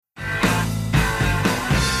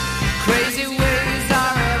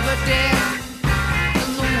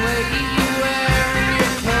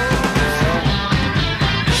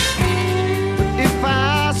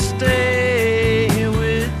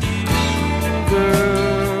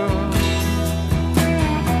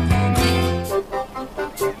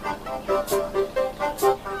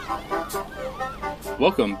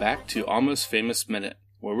Welcome back to Almost Famous Minute,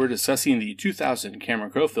 where we're discussing the 2000 Cameron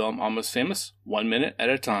Crowe film Almost Famous, 1 minute at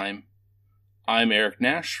a time. I'm Eric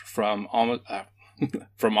Nash from Almost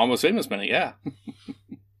Famous Minute, yeah.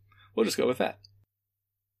 We'll just go with that.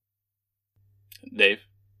 Dave.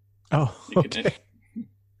 Oh, okay.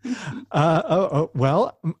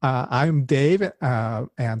 I'm Dave,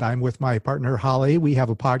 and I'm with my partner, Holly. We have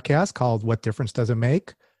a podcast called What Difference Does It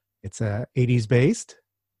Make? It's 80s based,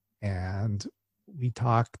 and we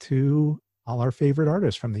talk to all our favorite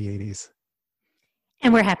artists from the 80s.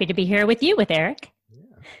 And we're happy to be here with you, with Eric.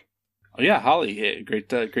 Oh yeah, Holly, hey, great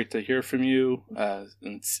to hear from you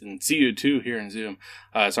and see you too here in Zoom.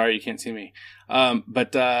 Sorry you can't see me,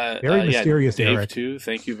 but very mysterious, Dave Eric. Too.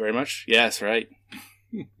 Thank you very much. Yes, right.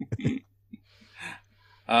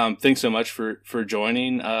 Thanks so much for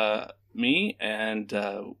joining me, and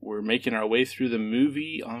we're making our way through the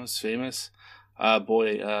movie Almost Famous.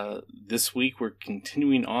 This week we're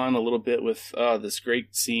continuing on a little bit with this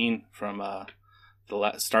great scene from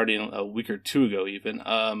starting a week or two ago even.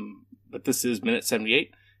 But this is minute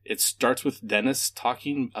 78. It starts with Dennis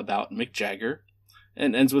talking about Mick Jagger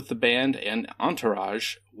and ends with the band and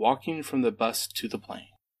entourage walking from the bus to the plane.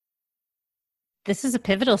 This is a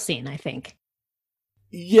pivotal scene, I think.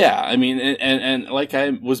 Yeah, I mean, and like I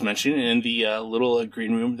was mentioning in the little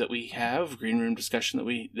green room discussion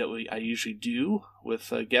that I usually do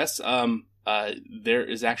with guests, there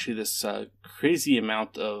is actually this crazy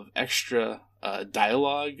amount of extra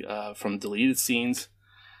dialogue from deleted scenes,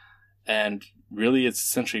 and really it's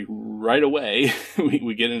essentially right away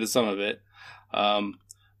we get into some of it.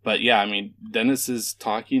 But yeah, I mean, Dennis is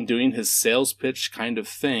doing his sales pitch kind of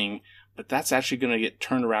thing. But that's actually going to get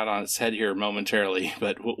turned around on its head here momentarily.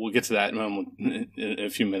 But we'll get to that in a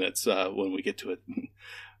few minutes when we get to it,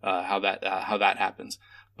 how that happens.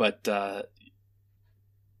 But so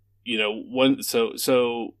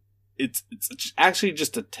it's actually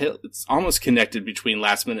just a tale. It's almost connected between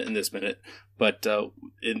last minute and this minute. But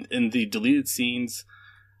in the deleted scenes,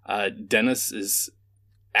 Dennis is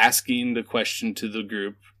asking the question to the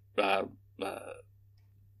group.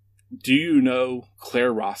 Do you know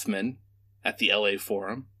Claire Rothman at the LA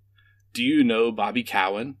Forum? Do you know Bobby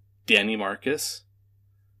Cowan, Danny Marcus?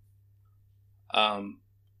 And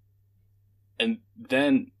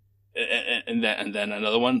then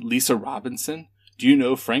another one, Lisa Robinson. Do you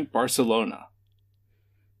know Frank Barcelona?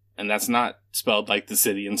 And that's not spelled like the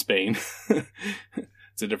city in Spain.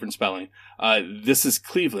 It's a different spelling. This is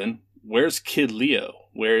Cleveland. Where's Kid Leo?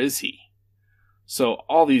 Where is he? So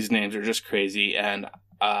all these names are just crazy, and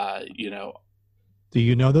do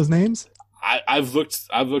you know those names? I've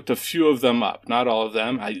looked a few of them up, not all of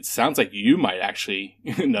them. It sounds like you might actually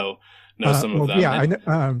know some of them. Yeah, I know.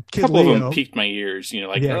 A couple of them piqued my ears.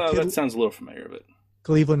 That sounds a little familiar, but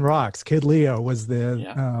Cleveland Rocks. Kid Leo was the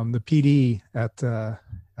PD at the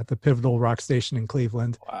Pivotal Rock Station in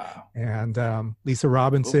Cleveland. Wow. And Lisa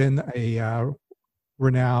Robinson, cool. A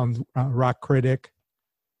renowned rock critic.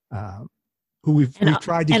 Who we've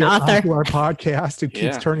tried to get onto our podcast, who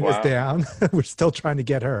keeps turning us down. We're still trying to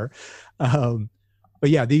get her. But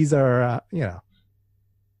yeah, these are,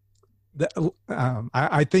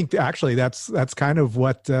 I think actually that's kind of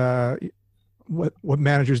what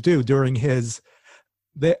managers do during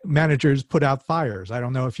the managers put out fires. I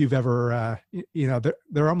don't know if you've ever,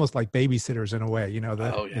 they're almost like babysitters in a way,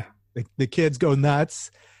 the kids go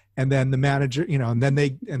nuts. And then the manager, and then the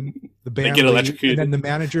band get electrocuted. And then the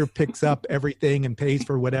manager picks up everything and pays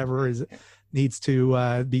for whatever needs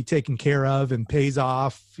to be taken care of, and pays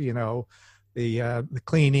off, the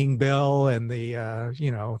cleaning bill and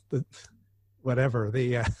the whatever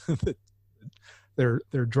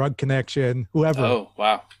their drug connection, whoever. Oh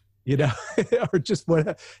wow! Or just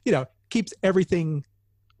what keeps everything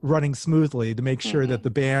running smoothly to make sure that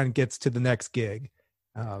the band gets to the next gig.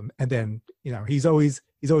 And then, he's always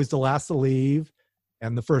the last to leave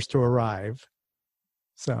and the first to arrive.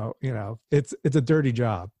 So, it's a dirty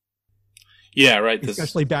job. Yeah, right.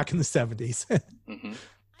 Especially back in the 70s. Mm-hmm.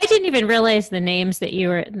 I didn't even realize the names that you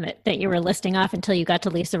were listing off until you got to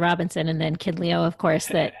Lisa Robinson and then Kid Leo, of course,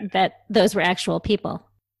 that those were actual people.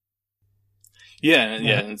 Yeah.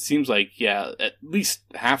 And it seems like, at least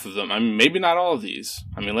half of them. I mean, maybe not all of these.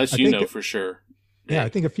 I mean, unless you know for sure. Yeah, I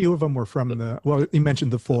think a few of them were from you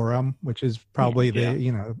mentioned the Forum, which is probably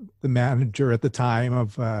the manager at the time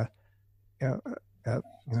of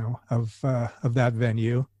that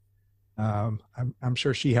venue. I'm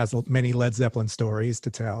sure she has many Led Zeppelin stories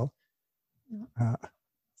to tell.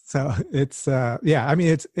 So it's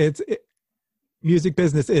it's music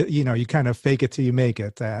business. You kind of fake it till you make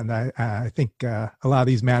it, and I think a lot of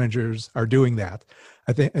these managers are doing that.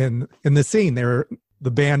 I think in the scene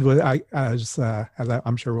the band was, as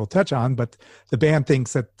I'm sure we'll touch on, but the band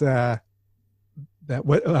thinks that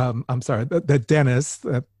that Dennis,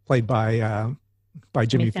 played by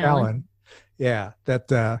Jimmy Fallon,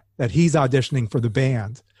 that he's auditioning for the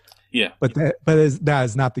band. Yeah, but that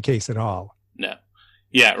is not the case at all. No.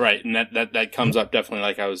 Yeah, right, and that comes up definitely,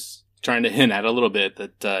 like I was trying to hint at a little bit,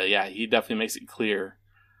 that he definitely makes it clear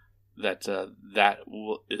that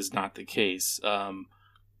is not the case.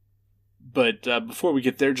 But before we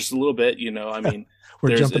get there, just a little bit, I mean,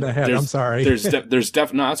 we're jumping ahead. I'm sorry. There's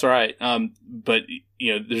definitely no, that's all right. But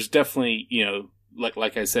there's definitely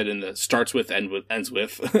like I said in the starts with, ends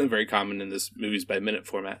with, very common in this movies by minute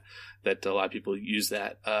format, that a lot of people use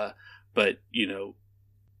that. But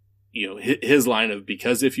his line of,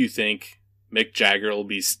 because if you think Mick Jagger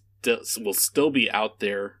will still be out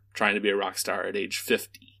there trying to be a rock star at age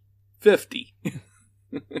 50,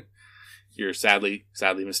 you're sadly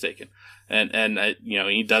mistaken. And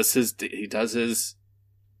he does his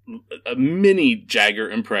a mini Jagger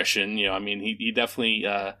impression. I mean, he definitely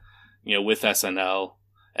with SNL,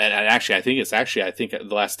 and actually I think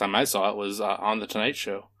the last time I saw it was on the Tonight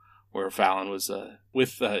Show, where Fallon was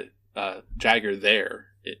with Jagger there,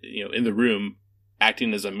 in the room,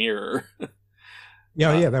 acting as a mirror.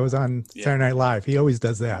 That was on Saturday Night Live. He always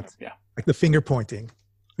does that. Yeah, like the finger pointing.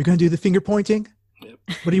 We're going to do the finger pointing. Yep.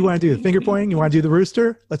 What do you want to do? The finger pointing? You want to do the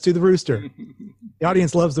rooster? Let's do the rooster. The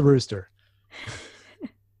audience loves the rooster.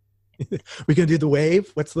 We're going to do the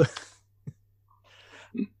wave. What's the?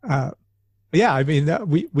 I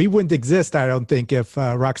mean, we wouldn't exist, I don't think, if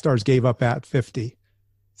rock stars gave up at 50.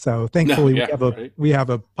 So thankfully, we have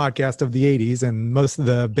a podcast of the 80s, and most of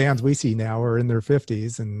the bands we see now are in their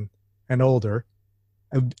 50s and older.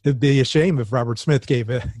 It'd be a shame if Robert Smith gave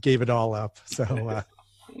it all up. So,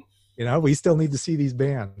 we still need to see these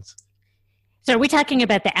bands. So are we talking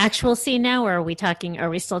about the actual scene now, or are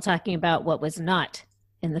we still talking about what was not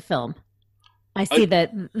in the film? I see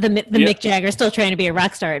that the Mick Jagger still trying to be a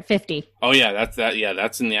rock star at 50. Oh yeah, that's that. Yeah,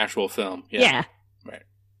 that's in the actual film. Yeah. Right.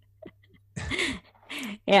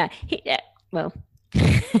 Yeah. Well,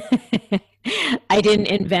 I didn't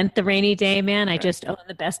invent the rainy day man. I just own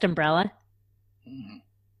the best umbrella. Mm-hmm.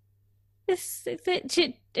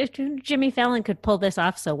 If Jimmy Fallon could pull this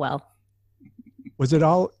off so well. Was it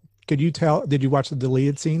all? Could you tell? Did you watch the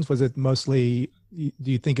deleted scenes? Was it mostly?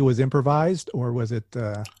 Do you think it was improvised, or was it?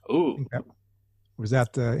 Was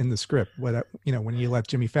that in the script? What when you let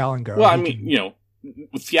Jimmy Fallon go? Well, I mean,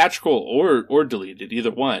 theatrical or deleted,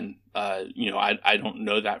 either one. I don't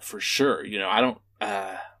know that for sure. I don't.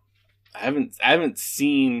 I haven't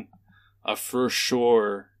seen a for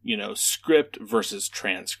sure. Script versus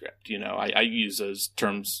transcript. I use those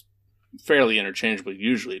terms fairly interchangeably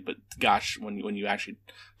usually, but gosh, when you actually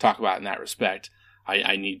talk about it in that respect,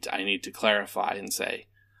 I need to clarify and say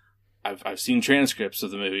I've seen transcripts of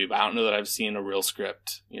the movie, but I don't know that I've seen a real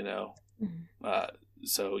script.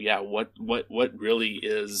 So yeah, what really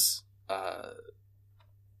is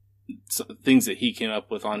things that he came up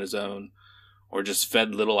with on his own, or just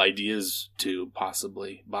fed little ideas to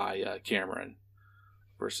possibly by Cameron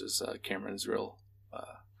versus Cameron's real.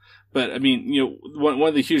 But I mean, one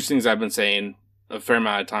of the huge things I've been saying a fair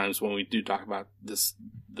amount of times when we do talk about this,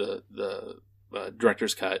 the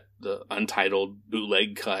director's cut, the untitled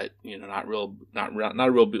bootleg cut, not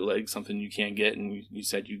a real bootleg, something you can't get, and you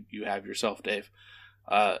said you have yourself, Dave.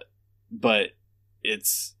 But it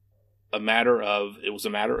was a matter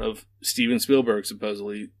of Steven Spielberg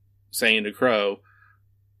supposedly saying to Crow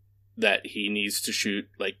that he needs to shoot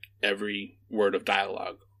like every word of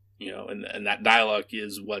dialogue, and that dialogue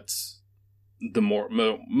is what's the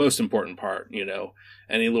most important part.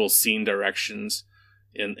 Any little scene directions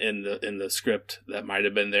in the script that might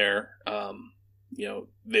have been there,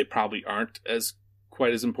 they probably aren't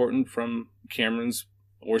quite as important from Cameron's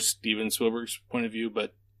or Steven Spielberg's point of view,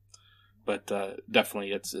 but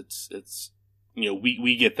definitely it's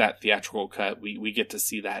we get that theatrical cut, we get to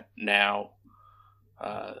see that now,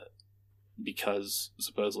 because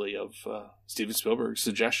supposedly of Steven Spielberg's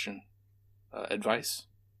suggestion, advice.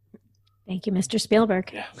 Thank you, Mr.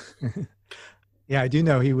 Spielberg. Yeah. Yeah, I do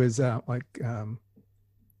know he was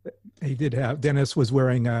he did have, Dennis was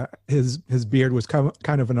wearing his beard was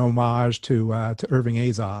kind of an homage to Irving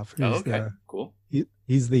Azoff. Okay, cool.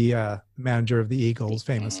 He's the manager of the Eagles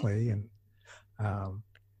famously, and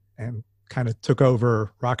kind of took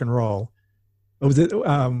over rock and roll. What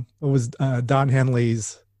was Don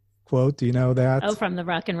Henley's quote? Do you know that? Oh, from the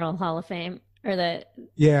Rock and Roll Hall of Fame, or the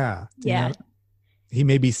yeah. He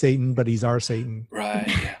may be Satan, but he's our Satan. Right.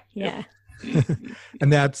 Yeah.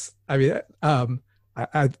 And that's, I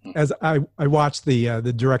as I watched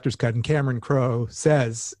the director's cut, and Cameron Crowe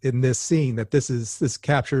says in this scene that this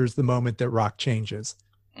captures the moment that rock changes,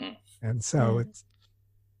 and so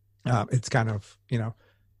it's kind of, you know,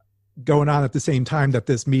 going on at the same time that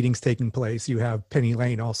this meeting's taking place. You have Penny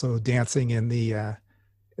Lane also dancing in the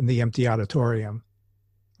empty auditorium,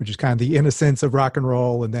 which is kind of the innocence of rock and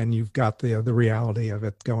roll, and then you've got the reality of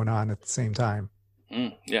it going on at the same time.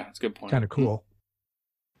 Yeah, that's a good point. Kind of cool.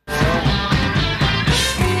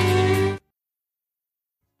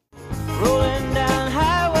 Rolling down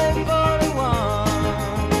Highway 41.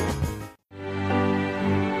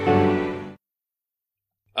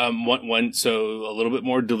 So a little bit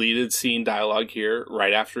more deleted scene dialogue here.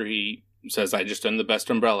 Right after he says, "I just done the best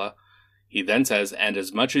umbrella," he then says, "And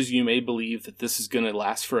as much as you may believe that this is going to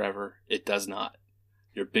last forever, it does not.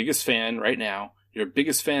 Your biggest fan right now, your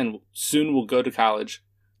biggest fan soon will go to college,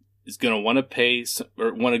 is going to want to pay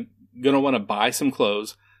going to want to buy some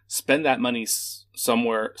clothes, spend that money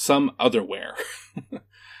somewhere, some otherwhere.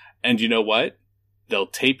 And you know what? They'll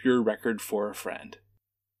tape your record for a friend."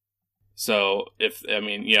 So it's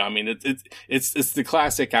the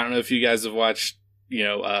classic. I don't know if you guys have watched,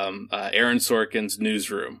 Aaron Sorkin's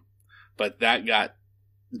Newsroom, but that got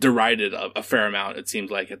derided a fair amount. It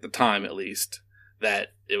seems like at the time, at least, that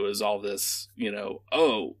it was all this,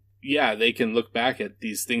 oh yeah, they can look back at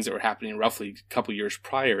these things that were happening roughly a couple years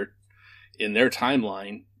prior in their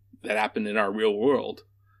timeline that happened in our real world,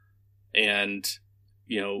 and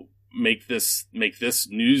make this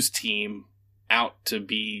news team out to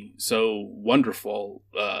be so wonderful,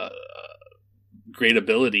 great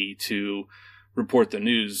ability to report the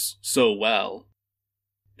news so well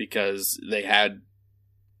because they had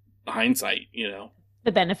hindsight,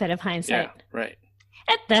 the benefit of hindsight. Yeah, right.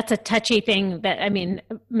 That's a touchy thing that, I mean,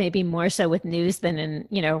 maybe more so with news than in,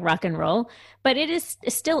 rock and roll, but it is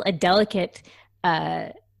still a delicate,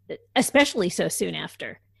 especially so soon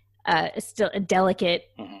after, it's still a delicate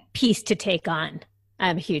piece to take on.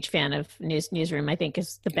 I'm a huge fan of Newsroom. I think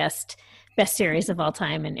is the best series of all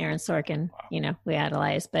time, and Aaron Sorkin, we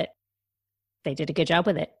idolize, but they did a good job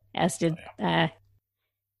with it, as did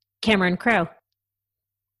Cameron Crowe.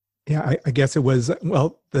 Yeah, I guess it was.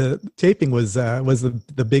 Well, the taping was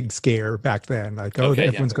the big scare back then. Like,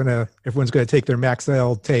 everyone's gonna take their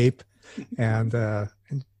Maxell tape and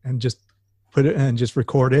just put it and just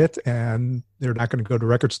record it, and they're not going to go to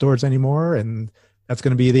record stores anymore, and that's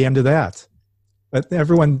going to be the end of that. But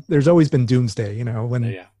there's always been doomsday.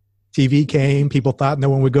 When TV came, people thought no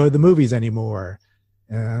one would go to the movies anymore,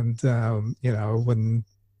 and when.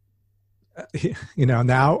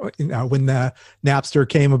 Now, when the Napster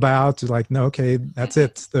came about, like, no, okay, that's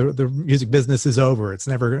it. The music business is over. It's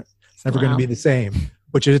never going to be the same,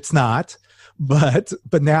 which it's not. But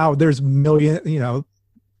now there's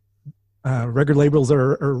record labels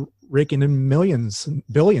are raking in millions,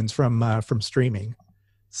 billions from streaming.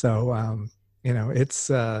 So,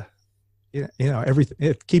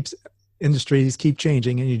 industries keep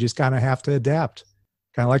changing, and you just kind of have to adapt.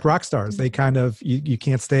 Kind of like rock stars. They kind of, you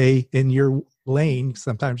can't stay in your lane.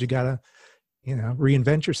 Sometimes you got to,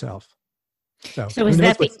 reinvent yourself. So who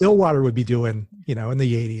knows what Stillwater would be doing, in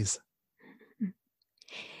the 80s.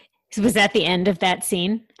 So was that the end of that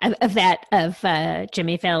scene of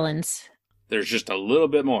Jimmy Fallon's? There's just a little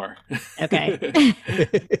bit more. Okay.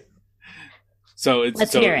 So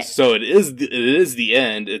Let's hear it. So it is the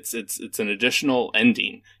end. It's an additional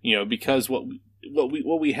ending, because what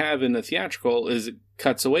we have in the theatrical is it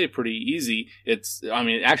cuts away pretty easy. It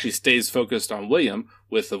actually stays focused on William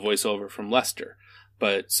with the voiceover from Lester.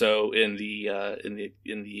 But so in the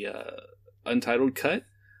untitled cut,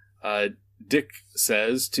 Dick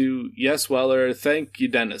says to Yes Weller, "Thank you,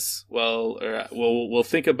 Dennis. We'll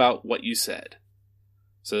think about what you said."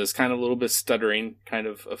 So there's kind of a little bit stuttering kind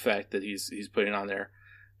of effect that he's putting on there.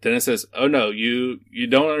 Dennis says, "Oh no, you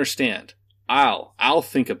don't understand. I'll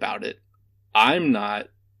think about it. I'm not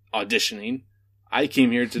auditioning. I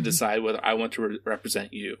came here to decide whether I want to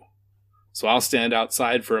represent you. So I'll stand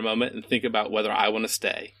outside for a moment and think about whether I want to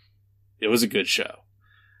stay." It was a good show.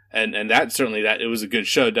 And that certainly, that it was a good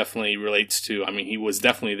show definitely relates to, he was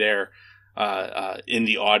definitely there in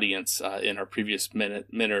the audience in our previous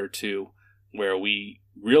minute or two where we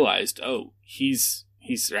realized, oh, he's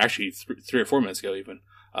actually 3 or 4 minutes ago even,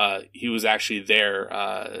 he was actually there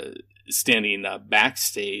standing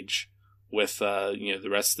backstage with the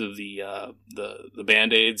rest of the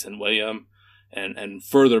Band-Aids and William, and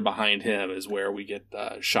further behind him is where we get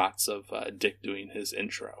shots of Dick doing his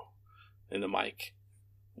intro in the mic,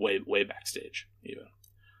 way backstage even.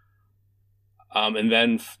 And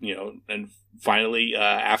then and finally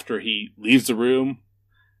after he leaves the room,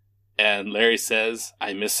 And Larry says,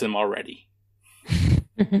 I miss him already.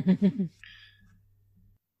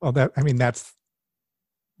 Well, that's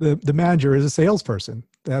the manager is a salesperson.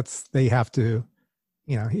 They have to,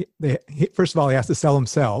 first of all, he has to sell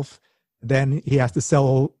himself. Then he has to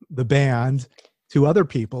sell the band to other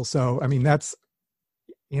people. So, I mean, that's,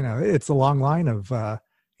 it's a long line of,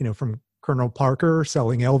 from Colonel Parker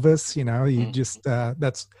selling Elvis, you just,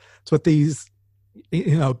 that's what these,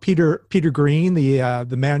 Peter Green,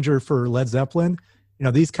 the manager for Led Zeppelin,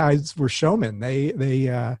 these guys were showmen. They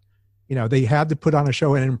had to put on a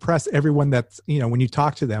show and impress everyone that, when you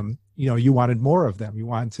talk to them, you wanted more of them. You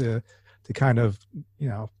wanted to kind of,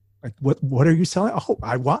 like, what are you selling? Oh,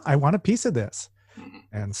 I want a piece of this.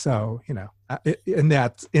 And so,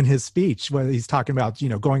 in his speech, where he's talking about,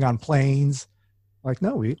 talking on planes, like,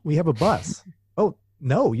 no, we have a bus. Oh,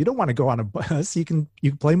 no, you don't want to go on a bus. You can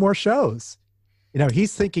play more shows.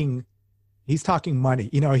 He's talking money.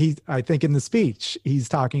 I think in the speech, he's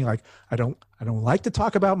talking like, I don't like to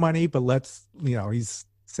talk about money, but let's, he's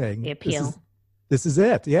saying the appeal. This is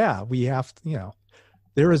it. Yeah. We have to,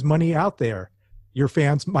 there is money out there. Your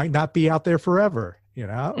fans might not be out there forever,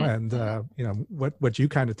 and, what you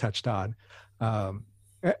kind of touched on.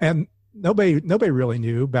 And nobody really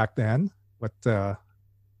knew back then what,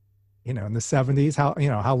 in the 70s,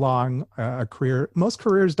 how long a career, most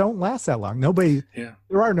careers don't last that long. There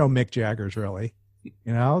are no Mick Jaggers really,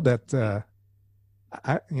 that,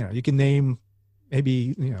 you can name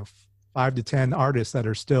maybe, 5 to 10 artists that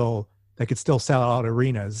could still sell out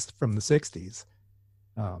arenas from the 60s.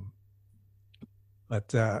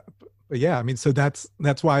 But yeah, I mean, so that's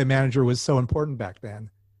why a manager was so important back then.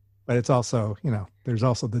 But it's also, there's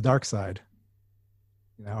also the dark side.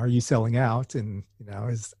 Are you selling out? And,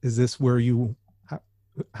 is this where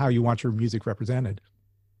how you want your music represented?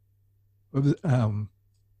 Wasn't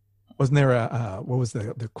there what was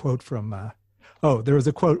the quote from, there was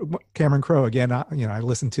a quote, Cameron Crowe again. I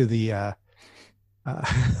listened to the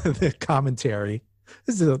commentary.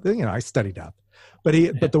 This is, I studied up, but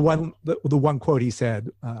but the one quote he said,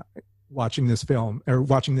 watching this film or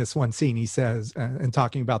watching this one scene, he says, and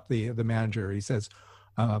talking about the manager, he says,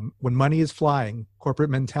 when money is flying, corporate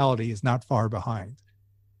mentality is not far behind.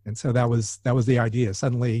 And so that was the idea.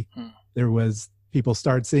 Suddenly there was, people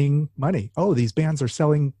started seeing money. Oh, these bands are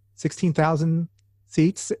selling 16,000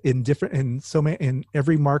 seats in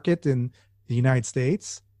every market in the United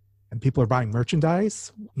States, and people are buying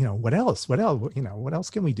merchandise. What else? What else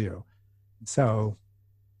can we do? And so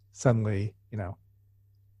suddenly, you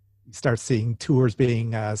start seeing tours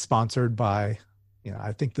being sponsored by,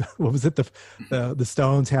 I think the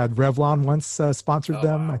Stones had Revlon once sponsored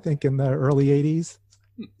them. Wow. I think in the early 80s,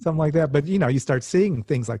 something like that. But you start seeing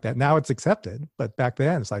things like that. Now it's accepted, but back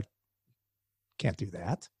then it's like, can't do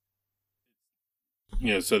that.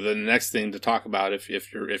 So the next thing to talk about, if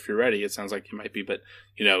you're ready, it sounds like you might be, but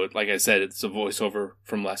like I said, it's a voiceover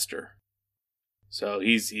from Lester. So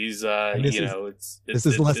he's this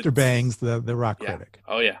is Lester Bangs, the rock critic.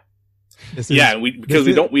 Oh yeah.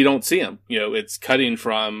 We don't see him. It's cutting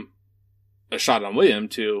from a shot on William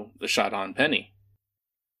to the shot on Penny.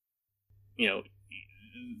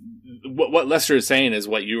 What Lester is saying is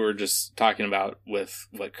what you were just talking about with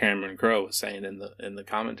what Cameron Crowe was saying in the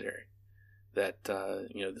commentary. That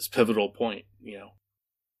this pivotal point.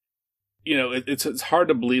 It's hard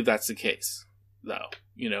to believe that's the case, though.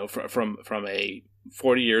 From a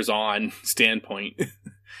 40 years on standpoint,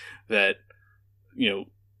 that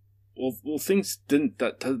well, things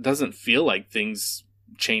doesn't feel like things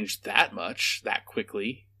changed that much that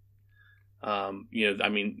quickly. I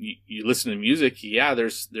mean, you listen to music, yeah,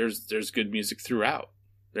 there's good music throughout.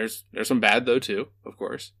 There's some bad though too, of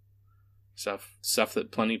course. Stuff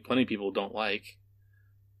that plenty people don't like.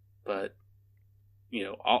 But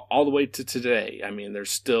all the way to today, I mean, there's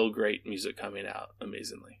still great music coming out,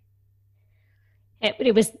 amazingly.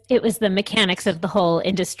 It was the mechanics of the whole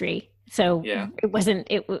industry. So yeah. It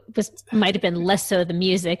might have been less so the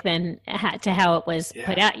music than to how it was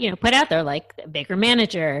put out there, like a bigger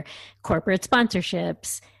manager, corporate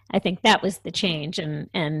sponsorships. I think that was the change. And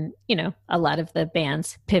a lot of the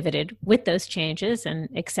bands pivoted with those changes and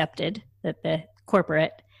accepted that the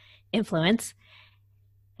corporate influence,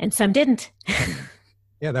 and some didn't.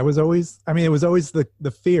 Yeah, that was always, it was always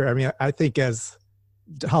the fear. I mean, I think as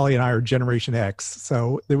Holly and I are Generation X,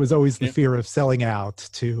 so there was always the fear of selling out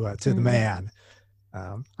to the man.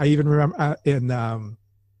 I even remember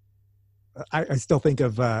I still think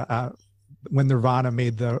of when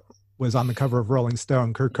Nirvana was on the cover of Rolling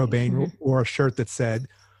Stone. Kurt Cobain wore a shirt that said,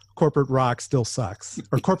 "Corporate rock still sucks,"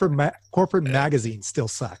 or corporate magazines still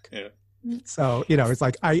suck. Yeah. So, it's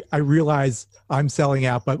like, I realize I'm selling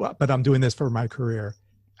out, but I'm doing this for my career.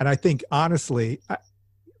 And I think honestly,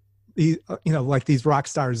 like these rock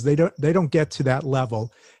stars, they don't get to that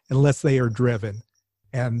level unless they are driven,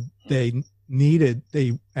 and they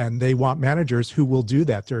want managers who will do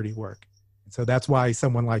that dirty work. So that's why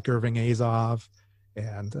someone like Irving Azov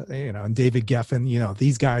and and David Geffen,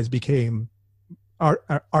 these guys became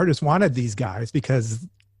artists wanted these guys because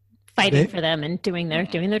fighting for them and doing their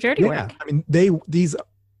dirty work. I mean, these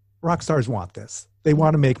rock stars want this. They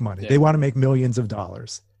want to make money. They want to make millions of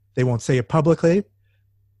dollars. They won't say it publicly,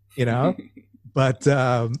 but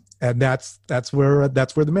and that's where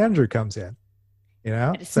the manager comes in.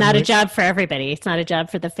 It's not a job for everybody. It's not a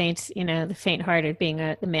job for the faint-hearted. Being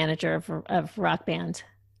the manager of rock band,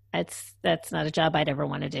 that's not a job I'd ever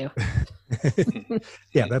want to do.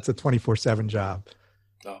 Yeah, that's a 24/7 job.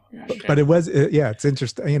 Oh my gosh, but it was, it's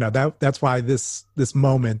interesting. That's why this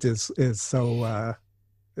moment is so.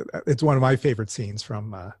 It's one of my favorite scenes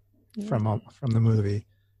from the movie,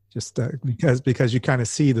 just because you kind of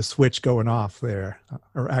see the switch going off there,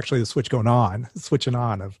 or actually the switch going on, switching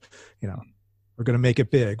on of, we're going to make it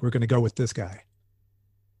big. We're going to go with this guy.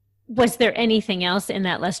 Was there anything else in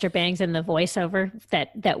that Lester Bangs and the voiceover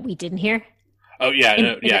that we didn't hear? Oh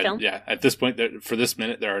yeah, yeah. At this point, for this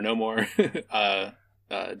minute, there are no more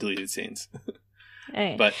deleted scenes.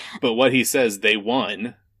 Right. But what he says, they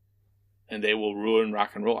won, and they will ruin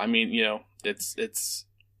rock and roll. I mean, it's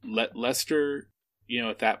Lester.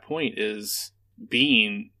 At that point is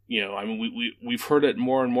being. I mean, we've heard it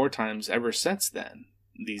more and more times ever since then.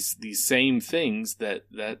 These same things that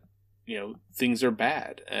things are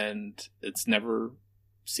bad, and it's never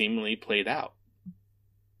seemingly played out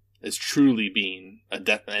as truly being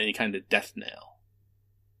any kind of death knell.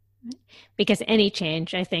 Because any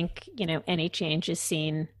change, I think, any change is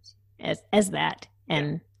seen as that,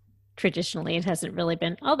 and traditionally it hasn't really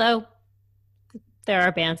been. Although there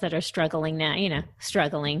are bands that are struggling now,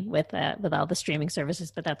 struggling with all the streaming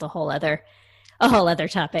services, but that's a whole other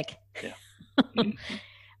topic. Yeah.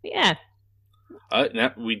 Yeah.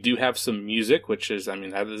 Now we do have some music, which is,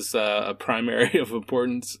 that is a primary of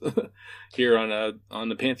importance here on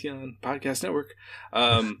the Pantheon Podcast Network.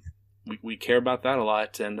 We care about that a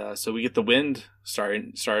lot, and so we get the wind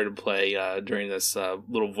started to play during this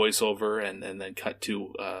little voiceover, and then cut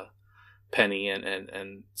to Penny,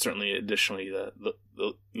 and certainly additionally the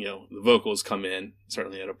vocals come in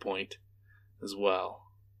certainly at a point as well,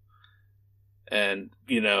 and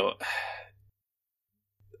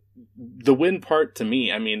the wind part to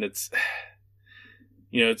me, it's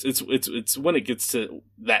it's when it gets to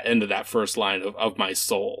that end of that first line of my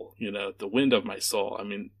soul, the wind of my soul.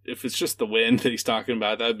 If it's just the wind that he's talking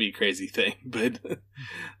about, that'd be a crazy thing. But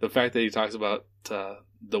the fact that he talks about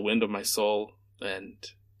the wind of my soul, and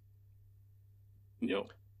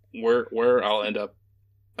where I'll end up,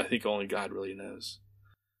 I think only God really knows.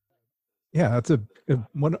 Yeah,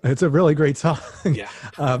 it's a really great song. Yeah.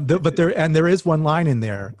 But there is one line in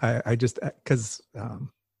there. I just, because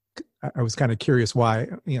I was kind of curious why,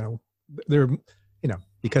 there,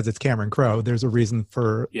 because it's Cameron Crowe, there's a reason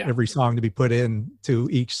for every song to be put in to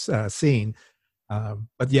each scene.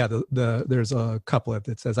 But yeah, there's a couplet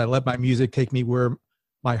that says, "I let my music take me where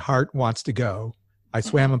my heart wants to go. I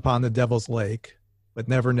swam upon the devil's lake, but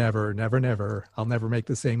never, never, never, never, I'll never make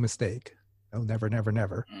the same mistake. Oh, never, never,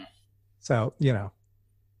 never." So,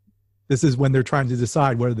 this is when they're trying to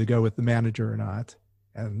decide whether to go with the manager or not.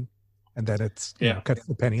 And then it's cut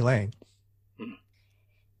to Penny Lane.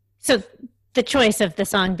 So the choice of the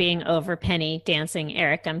song being over Penny dancing,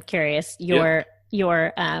 Eric, I'm curious your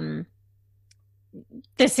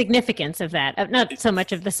the significance of that, not so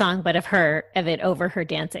much of the song, but of it over her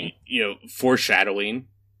dancing. Foreshadowing.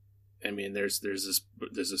 There's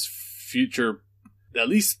this future, at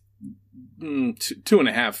least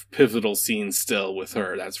 2.5 pivotal scenes still with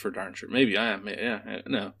her. That's for darn sure. Maybe I am. Yeah,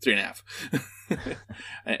 no, 3.5.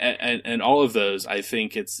 and all of those, I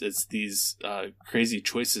think it's these crazy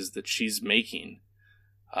choices that she's making.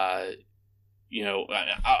 I'll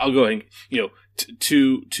go ahead.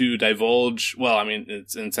 To divulge. Well,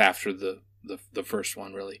 it's after the first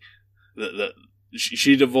one really.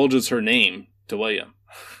 She divulges her name to William.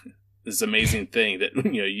 This amazing thing that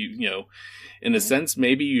in a sense,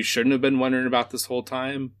 maybe you shouldn't have been wondering about this whole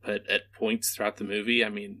time, but at points throughout the movie,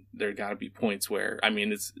 there got to be points where,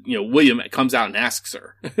 it's, William comes out and asks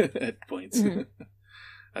her at points. Mm-hmm.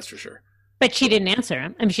 That's for sure. But she didn't answer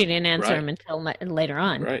him. She didn't answer him until later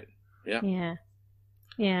on. Right. Yeah. Yeah.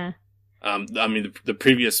 Yeah. The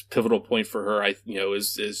previous pivotal point for her,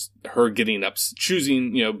 is her getting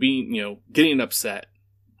getting upset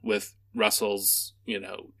with Russell's,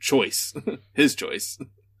 choice, his choice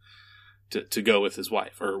to go with his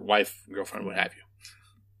wife or wife, girlfriend, what have you.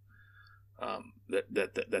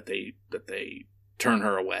 That they turn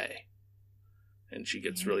her away, and she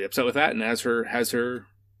gets really upset with that and has her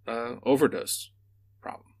overdose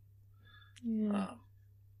problem.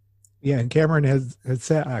 Yeah, and Cameron has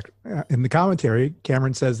said in the commentary,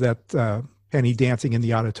 Cameron says that Penny dancing in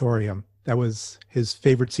the auditorium, that was his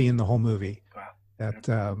favorite scene in the whole movie. Wow.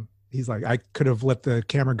 That he's like, I could have let the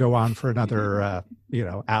camera go on for another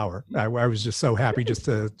hour. I was just so happy just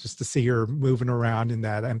to see her moving around in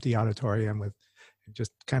that empty auditorium with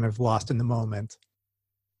just kind of lost in the moment.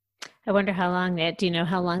 I wonder how long do you know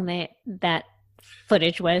how long that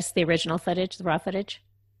footage was, the original footage, the raw footage?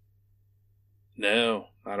 No,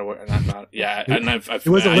 not aware. Not. Yeah, and it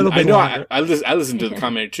was a little bit. I listened to the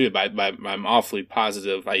commentary too, but I'm awfully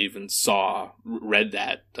positive I even read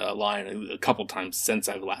that line a couple times since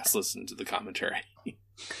I've last listened to the commentary.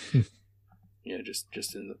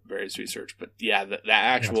 Just in the various research, but yeah, the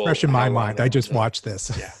actual it's fresh in my mind. I just watched this.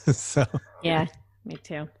 Yeah. So yeah, me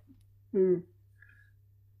too.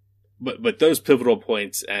 But those pivotal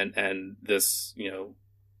points and this,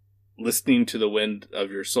 listening to the wind of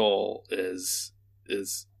your soul is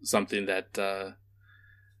something that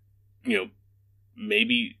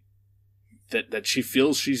maybe that she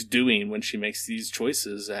feels she's doing when she makes these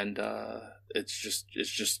choices, and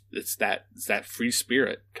it's that free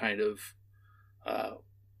spirit kind of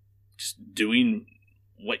just doing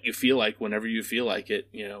what you feel like whenever you feel like it,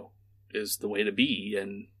 is the way to be,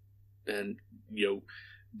 and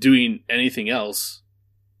doing anything else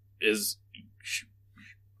is,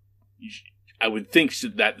 I would think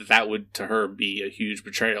that would to her be a huge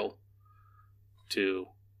betrayal to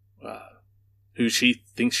who she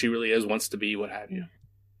thinks she really is, wants to be, what have you.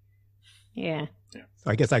 Yeah. So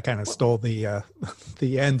I guess I kind of stole the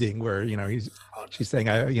ending where she's saying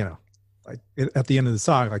like at the end of the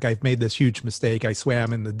song, like, I've made this huge mistake. I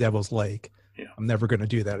swam in the Devil's Lake. Yeah. I'm never going to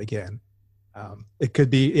do that again. It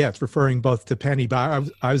could be, it's referring both to Penny, but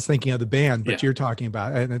I was thinking of the band, but you're talking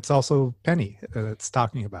about, and it's also Penny that's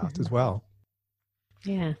talking about as well.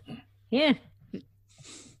 Yeah. Yeah.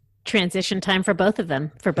 Transition time for both of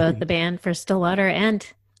them, for both the band, for Stillwater and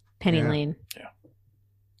Penny Lane. Yeah.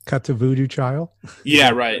 Cut to Voodoo Child. Yeah,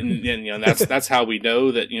 right. And that's how we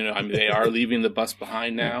know that, they are leaving the bus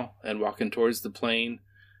behind now and walking towards the plane.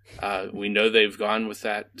 We know they've gone with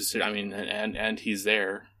that decision. And he's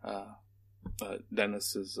there.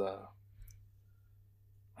 Dennis is,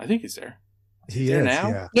 I think he's there. He there is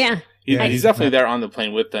now. Yeah. He's definitely there on the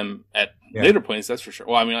plane with them at later points. That's for sure.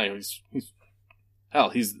 Well,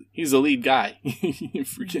 he's the lead guy.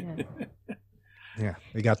 Yeah,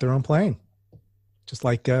 they got their own plane, just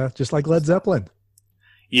like Led Zeppelin.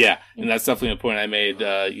 Yeah, and that's definitely a point I made,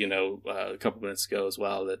 a couple minutes ago as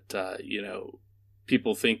well. That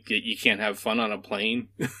people think that you can't have fun on a plane.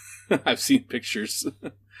 I've seen pictures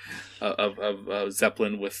of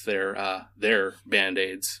Zeppelin with their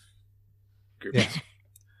Band-Aids. Yeah.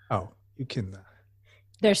 Oh, you can.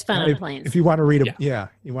 There's fun on planes. If you want to read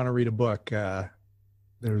you want to read a book.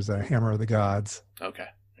 There's a Hammer of the Gods. Okay.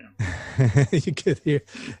 Yeah.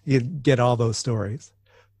 you get all those stories.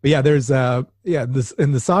 But yeah, there's this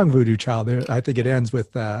in the song Voodoo Child. I think it ends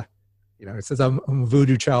with it says, I'm a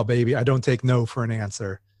voodoo child, baby. I don't take no for an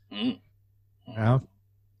answer.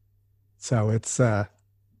 So it's they're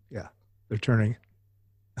turning.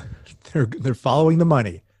 They're following the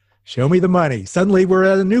money. Show me the money. Suddenly we're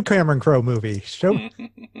at a new Cameron Crowe movie.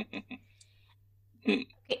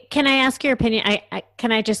 Can I ask your opinion?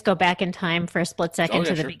 Can I just go back in time for a split second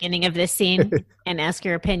to the beginning of this scene and ask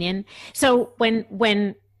your opinion? So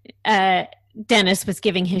when Dennis was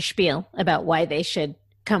giving his spiel about why they should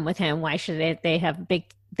come with him, why should they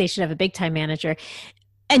should have a big time manager,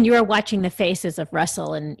 and you are watching the faces of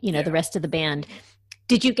Russell and the rest of the band,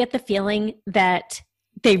 did you get the feeling that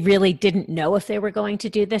they really didn't know if they were going to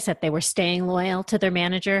do this, that they were staying loyal to their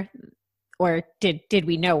manager? Or did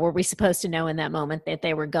we know, were we supposed to know in that moment that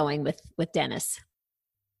they were going with Dennis?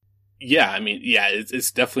 Yeah,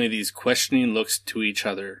 it's definitely these questioning looks to each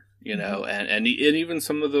other, and even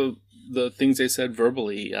some of the things they said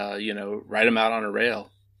verbally, write them out on a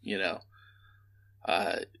rail,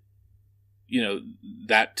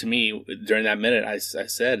 that to me during that minute, I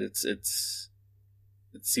said it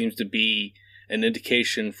seems to be an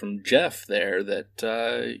indication from Jeff there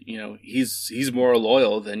that he's more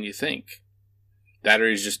loyal than you think. That, or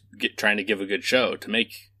he's just trying to give a good show to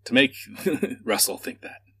make Russell think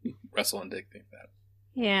that. Russell and Dick think that.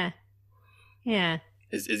 Yeah.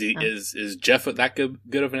 Is Jeff that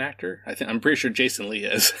good of an actor? I'm pretty sure Jason Lee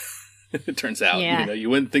is. It turns out, Yeah. you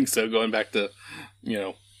wouldn't think so going back to,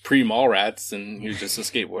 pre-Mallrats, and he was just a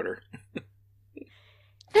skateboarder.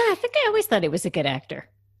 No, I think I always thought he was a good actor.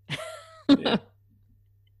 Yeah.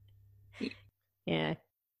 Yeah.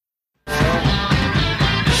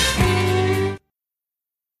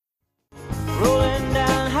 Rolling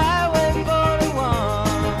down Highway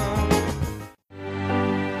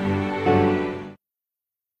 41.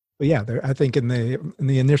 But yeah, I think in the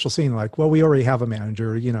initial scene, like, well, we already have a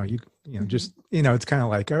manager. Just it's kind of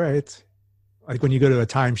like, all right, like when you go to a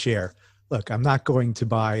timeshare. Look, I'm not going to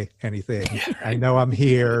buy anything. Yeah. I know I'm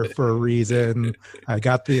here for a reason. I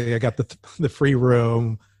got the free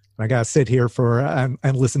room. I got to sit here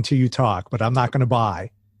and listen to you talk, but I'm not going to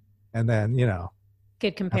buy. And then Good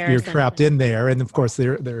after comparison. you're trapped in there, and of course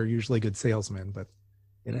they're usually good salesmen, but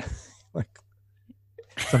like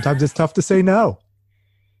sometimes it's tough to say no.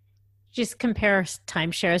 Just compare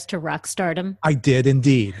timeshares to rock stardom. I did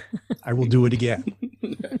indeed. I will do it again.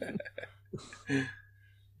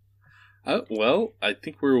 Well, I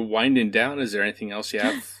think we're winding down. Is there anything else you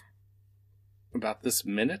have about this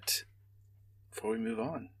minute before we move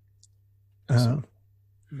on?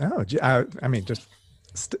 No, I mean, just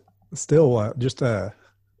still just a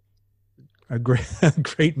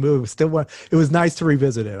great move. Still, it was nice to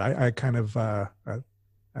revisit it. I kind of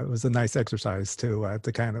it was a nice exercise to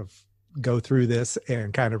kind of go through this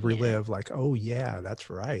and kind of relive, like, oh yeah, that's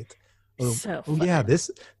right. So oh yeah,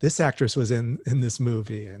 this actress was in this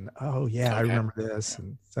movie, and oh yeah, I remember this.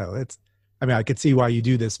 And so I could see why you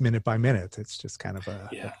do this minute by minute. It's just kind of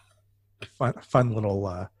a fun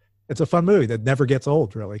little it's a fun movie that never gets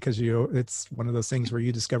old, really, because it's one of those things where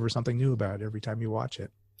you discover something new about it every time you watch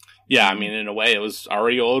it. Yeah, I mean, in a way, it was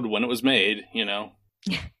already old when it was made, Yeah.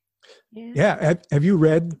 Have you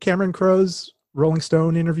read Cameron Crowe's Rolling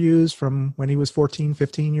Stone interviews from when he was 14,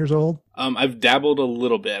 15 years old? I've dabbled a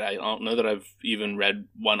little bit. I don't know that I've even read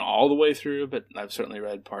one all the way through, but I've certainly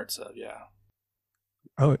read parts of, yeah.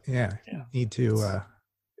 Oh, yeah. Need to,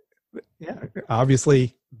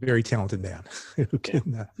 obviously very talented man who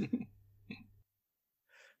can,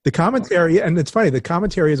 the commentary, and it's funny, the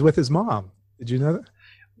commentary is with his mom. Did you know that?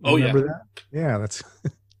 Remember that? Yeah, that's...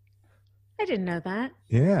 I didn't know that.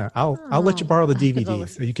 Yeah, I'll let you borrow the DVD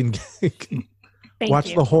so you can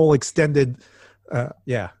watch the whole extended.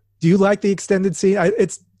 Yeah, do you like the extended scene?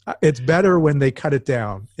 It's better when they cut it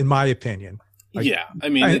down, in my opinion. Like, yeah, I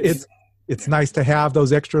mean, it's nice to have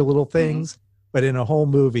those extra little things, but in a whole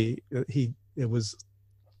movie, it was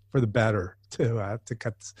for the better to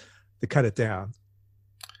cut it down.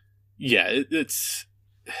 Yeah,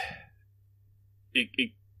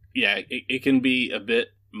 it can be a bit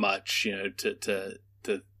much, to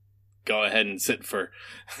go ahead and sit for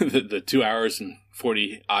the 2 hours and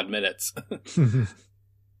 40 odd minutes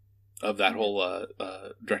of that whole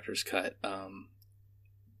director's cut.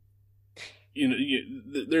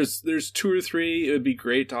 There's 2 or 3 it would be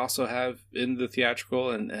great to also have in the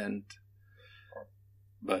theatrical,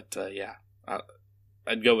 but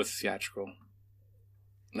I'd go with theatrical.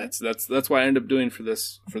 That's why I ended up doing for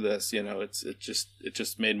this. It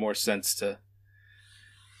just made more sense to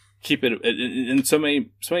keep it, and so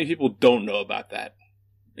many people don't know about that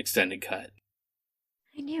extended cut.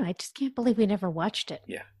 I knew. I just can't believe we never watched it.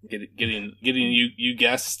 Yeah, getting you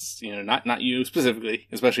guests, not you specifically,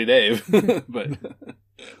 especially Dave, but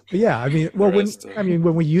yeah, I mean, well,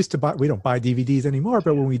 when we used to buy, we don't buy DVDs anymore,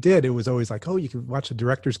 but when we did, it was always like, oh, you could watch the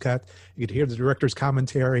director's cut, you could hear the director's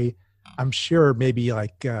commentary. I'm sure maybe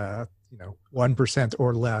like 1%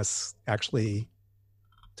 or less actually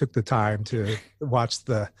took the time to watch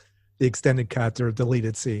the extended cuts or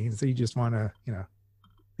deleted scenes. So you just want to,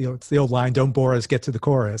 it's the old line, don't bore us, get to the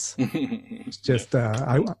chorus. It's just,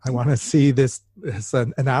 I want to see this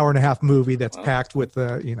an hour and a half movie that's packed with,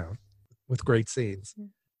 with great scenes.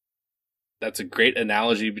 That's a great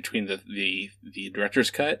analogy between the director's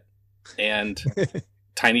cut and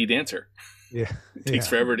Tiny Dancer. Yeah. It takes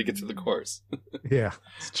forever to get to the chorus. Yeah,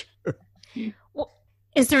 it's true. Well,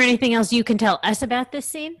 is there anything else you can tell us about this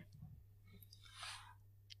scene?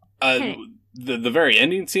 The very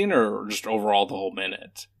ending scene, or just overall the whole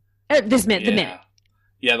minute? The minute.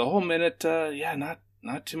 Yeah, the whole minute.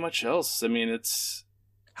 Not too much else. I mean, it's.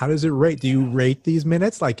 How does it rate? Do you rate these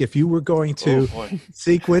minutes? Like if you were going to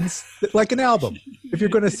sequence like an album, if you're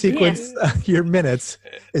going to sequence your minutes,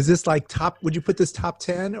 is this like would you put this top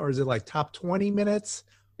 10 or is it like top 20 minutes?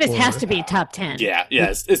 This has to be top 10. Yeah,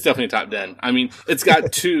 it's definitely top 10. I mean, it's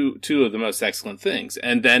got two of the most excellent things.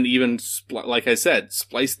 And then even, like I said,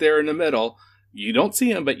 spliced there in the middle, you don't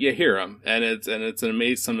see them, but you hear them. And it's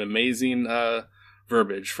some amazing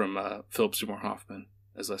verbiage from Philip Seymour Hoffman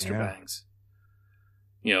as Lester Bangs.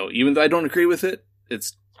 even though I don't agree with it,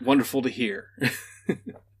 it's wonderful to hear.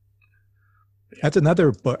 That's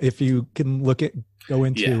another book. If you can go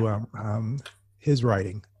into his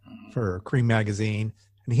writing for Cream Magazine,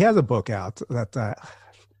 and he has a book out that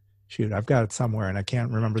I've got it somewhere, and I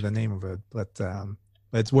can't remember the name of it, but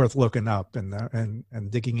it's worth looking up and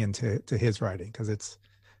digging into his writing, because it's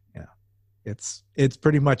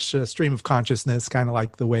pretty much a stream of consciousness, kind of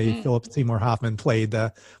like the way Philip Seymour Hoffman played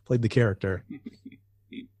the character.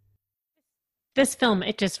 This film,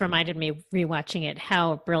 it just reminded me, rewatching it,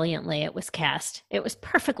 how brilliantly it was cast. It was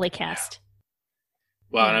perfectly cast.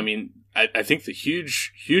 Well, and I mean, I think the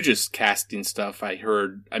hugest casting stuff I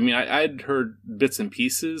heard, I'd heard bits and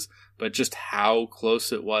pieces, but just how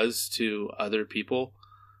close it was to other people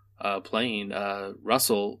playing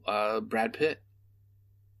Russell, Brad Pitt.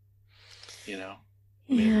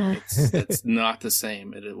 It's not the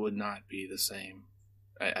same. It would not be the same.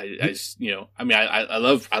 I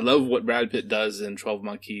love what Brad Pitt does in 12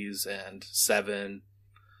 Monkeys and Seven,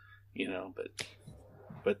 but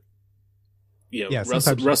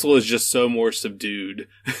Russell is just so more subdued.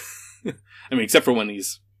 Except for when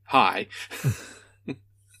he's high.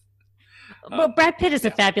 Well, Brad Pitt is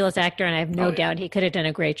a fabulous actor, and I have no doubt he could have done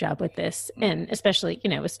a great job with this. And especially,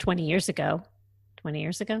 it was 20 years ago. 20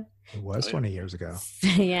 years ago? It was 20 years ago.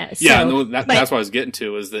 Yeah. That's what I was getting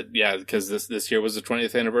to, is that, because this year was the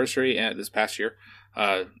 20th anniversary, and this past year,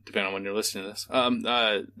 depending on when you're listening to this,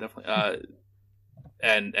 definitely,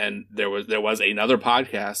 and there was another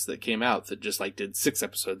podcast that came out that just did 6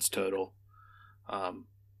 episodes total, and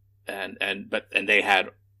they had,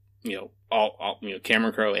 all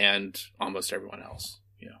Cameron Crowe and almost everyone else,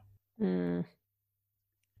 Good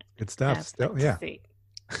stuff. Still, yeah.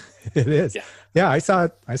 It is. Yeah, I saw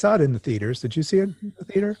it in the theaters. Did you see it in the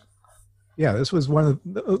theater? Yeah, this was one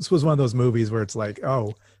of those movies where it's like,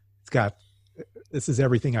 oh, this is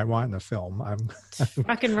everything I want in a film.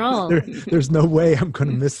 Rock and roll. There's no way I'm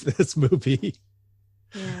going to miss this movie.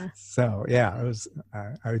 Yeah. So yeah, it was.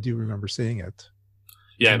 I do remember seeing it.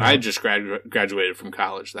 Yeah, and I just graduated from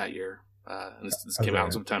college that year. And this came out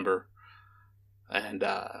in September, and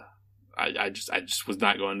I just was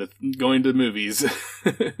not going to movies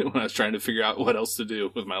when I was trying to figure out what else to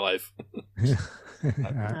do with my life.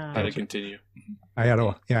 How to continue. I had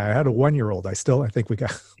a 1-year-old. I think we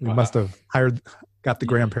must have got the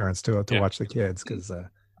grandparents to watch the kids, because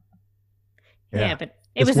but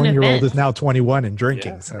it was 1-year-old is now 21 and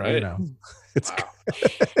drinking. So right. It's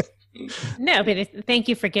No, but thank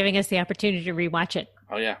you for giving us the opportunity to rewatch it.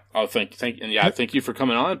 Oh yeah. Oh, thank you for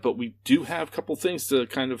coming on. But we do have a couple things to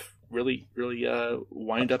kind of really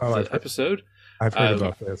wind up the episode. I've heard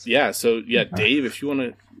about this. Yeah. So Dave, if you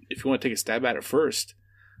want to take a stab at it first,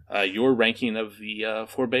 your ranking of the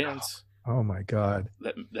 4 bands. Oh my God.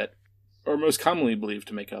 That are most commonly believed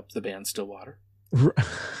to make up the band Stillwater.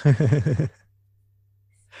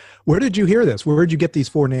 Where did you hear this? Where did you get these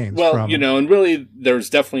 4 names from? And really there's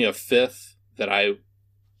definitely a 5th that I,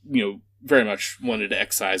 very much wanted to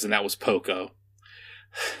excise, and that was Poco.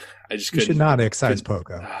 I just couldn't. You should not excise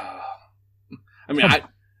Poco. I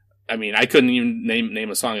couldn't even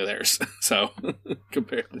name a song of theirs. So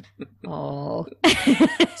compared to. Oh.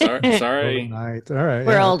 Sorry. All right.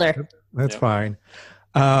 We're older. That's fine.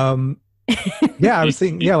 I was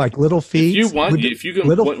thinking, like Little Feet. If you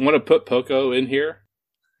want to put Poco in here.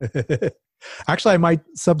 Actually, I might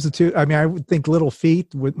substitute. I would think Little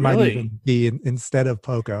Feet might even be instead of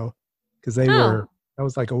Poco, because that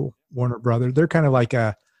was like a Warner Brothers. They're kind of like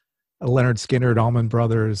a Leonard Skinner, Allman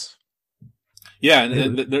Brothers. Yeah,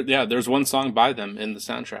 there's one song by them in the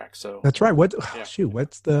soundtrack. So that's right. What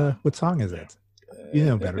song is it? You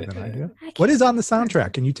know better than I do. What is on the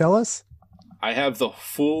soundtrack? Can you tell us? I have the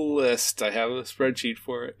full list. I have a spreadsheet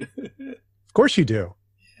for it. Of course you do.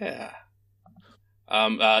 Yeah.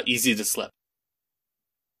 Easy to Slip.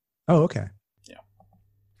 Oh, okay. Yeah.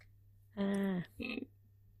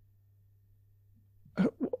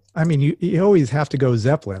 You always have to go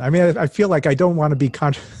Zeppelin. I feel like I don't want to be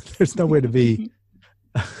there's no way to be.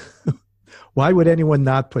 Why would anyone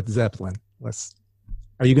not put Zeppelin? Are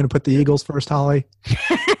you going to put the Eagles first, Holly?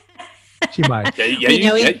 She might.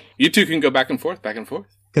 You two can go back and forth.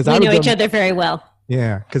 Because we know each other very well.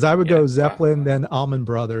 Yeah, because I would go Zeppelin, then Allman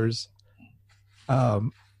Brothers. I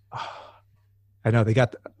know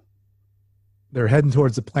they're heading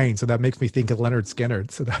towards the plane, so that makes me think of Leonard Skinner.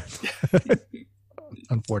 So that's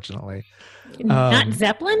unfortunately not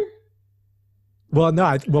Zeppelin. Well,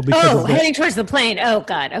 no, because heading towards the plane. Oh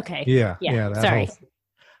God, okay. Yeah. Sorry,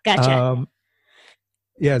 gotcha.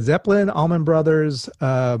 Zeppelin, Allman Brothers,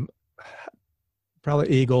 probably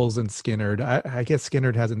Eagles, and Skinner. I guess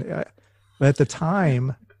Skinner hasn't. But at the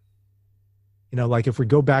time, like if we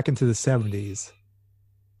go back into the 70s,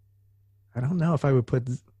 I don't know if I would put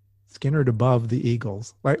Skinner above the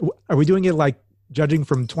Eagles. Like, are we doing it like judging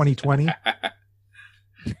from 2020?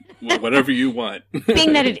 Well, whatever you want.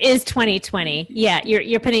 Being that it is 2020, yeah, you're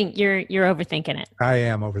overthinking it. I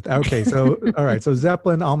am over. Okay, so all right, so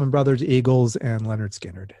Zeppelin, Allman Brothers, Eagles, and Leonard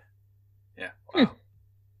Skinner. Yeah. Wow.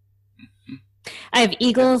 I have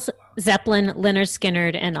Eagles, Zeppelin, Leonard Skinner,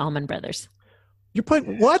 and Allman Brothers. You're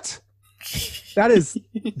putting what? That is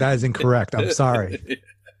incorrect. I'm sorry.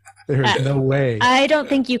 There's no way. I don't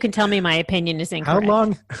think you can tell me my opinion is incorrect. How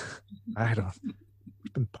long? I don't.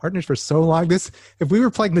 We've been partners for so long. If we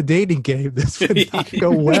were playing the dating game, this would not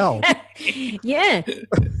go well. Yeah.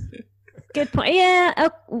 Good point. Yeah.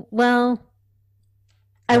 Well,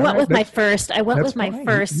 I went with my first.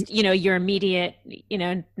 Your immediate.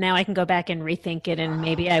 Now I can go back and rethink it, and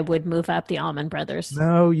maybe I would move up the Allman Brothers.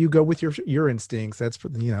 No, you go with your instincts. That's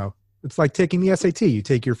it's like taking the SAT.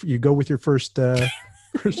 You go with your first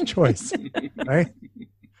choice, right?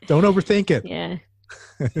 Don't overthink it. Yeah.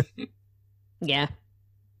 Yeah.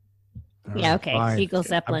 All yeah. right, Okay. fine. Eagle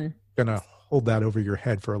Zeppelin. I'm gonna hold that over your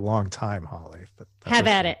head for a long time, Holly. But have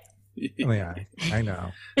at it. Yeah, I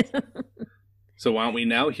know. So why don't we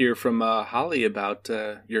now hear from Holly about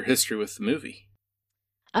your history with the movie?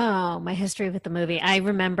 Oh, my history with the movie. I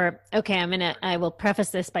remember. Okay, I will preface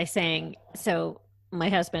this by saying, so my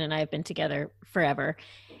husband and I have been together forever.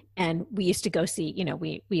 And we used to go see,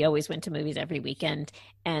 we always went to movies every weekend.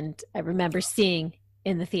 And I remember seeing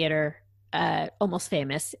in the theater Almost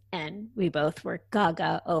Famous, and we both were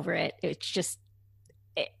gaga over it. It's just,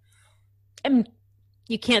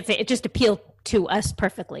 you can't say, it just appealed to us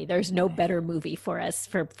perfectly. There's no better movie for us,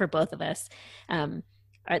 for both of us. Our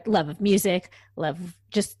love of music, love of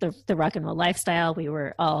just the rock and roll lifestyle.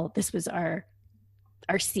 This was our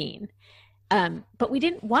scene. But we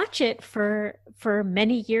didn't watch it for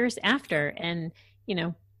many years after. And,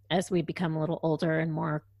 as we become a little older and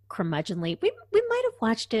more curmudgeonly, we might have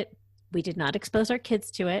watched it. We did not expose our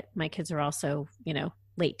kids to it. My kids are also,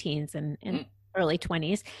 late teens and early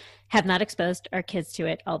 20s, have not exposed our kids to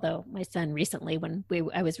it. Although my son recently, when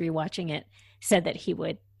I was rewatching it, said that he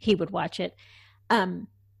would watch it.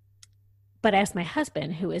 But as my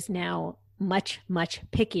husband, who is now much, much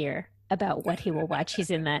pickier about what he will watch, he's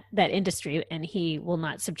in that industry, and he will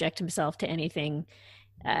not subject himself to anything.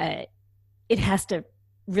 It has to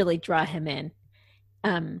really draw him in.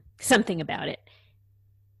 Something about it.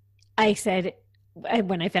 I said,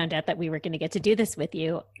 when I found out that we were going to get to do this with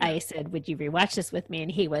you, I said, would you rewatch this with me? And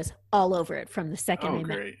he was all over it from the second we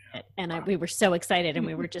met it. And we were so excited, and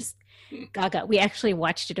we were just gaga. We actually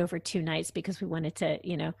watched it over 2 nights because we wanted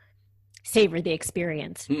to, savor the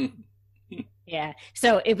experience. Yeah.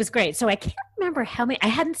 So it was great. So I can't remember how many, I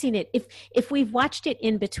hadn't seen it. If we've watched it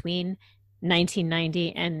in between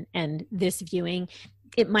 1990 and this viewing,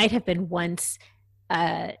 it might have been once,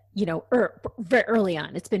 very early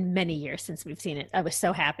on. It's been many years since we've seen it. I was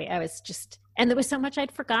so happy. And there was so much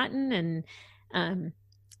I'd forgotten, and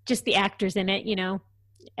just the actors in it,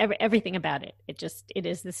 everything about it. This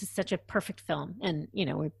is such a perfect film. And,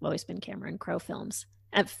 we've always been Cameron Crowe films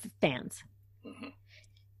fans. Mm-hmm.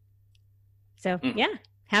 So yeah,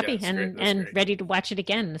 happy and ready to watch it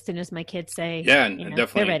again as soon as my kids say, and definitely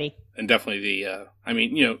they're ready. And definitely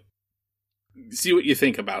see what you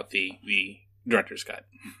think about the director's cut.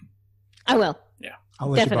 I will. Yeah, I'll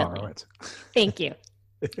let you borrow it. Thank you.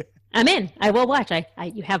 I'm in. I will watch.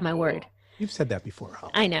 You have my word. You've said that before,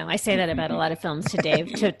 Holly. I know. I say that about a lot of films to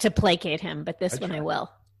Dave to placate him, but this one I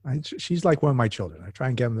will. She's like one of my children. I try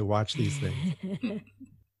and get them to watch these things.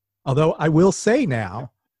 Although I will say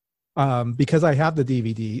now, because I have the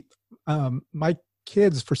DVD, my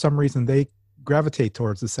kids, for some reason, they gravitate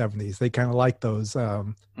towards the 70s. They kind of like those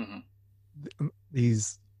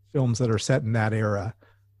these films that are set in that era.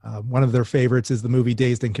 One of their favorites is the movie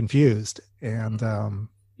Dazed and Confused, and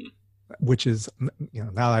which is,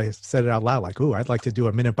 now I said it out loud, like, ooh, I'd like to do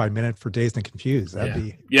a minute by minute for Dazed and Confused. That'd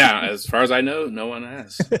be as far as I know, no one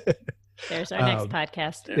has. There's our next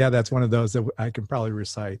podcast. Yeah, that's one of those that I can probably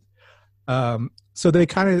recite. So they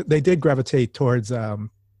did gravitate towards,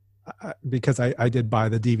 because I did buy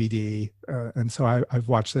the DVD, and so I've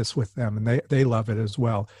watched this with them, and they love it as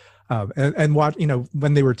well. And watch,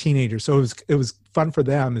 when they were teenagers. So it was fun for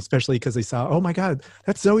them, especially because they saw, oh my God,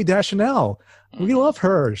 that's Zooey Deschanel. We love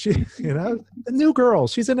her. She, the new girl,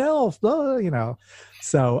 she's an elf, blah,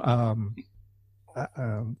 So,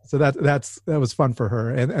 so that was fun for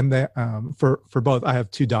her. And they, for both, I have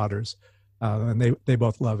 2 daughters, and they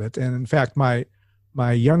both love it. And in fact, my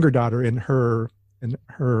younger daughter, in her in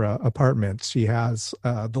her apartment, she has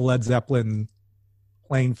the Led Zeppelin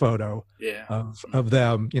plane photo of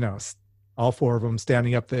them, all four of them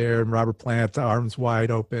standing up there, and Robert Plant, arms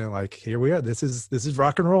wide open, like, here we are. This is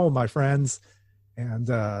rock and roll, my friends. And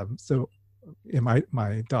so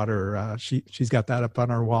my daughter, she's got that up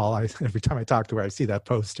on our wall. Every time I talk to her, I see that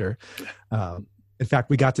poster. In fact,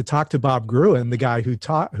 we got to talk to Bob Gruen, the guy who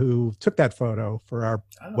took that photo for our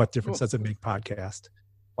What Difference Does It Make podcast.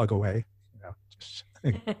 Plug away.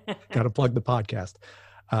 Got to plug the podcast.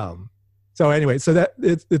 So anyway, so that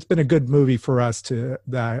it's been a good movie for us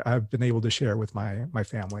that I've been able to share with my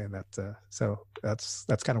family, and so that's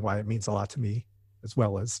kind of why it means a lot to me, as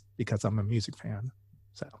well as because I'm a music fan.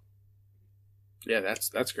 So yeah,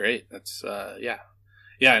 that's great. That's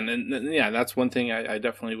and that's one thing I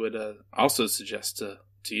definitely would also suggest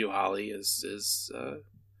to you, Holly, is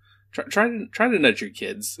try to nudge your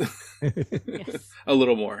kids Yes. a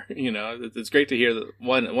little more. It's great to hear that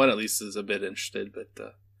one at least is a bit interested,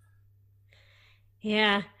 but.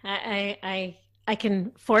 Yeah, I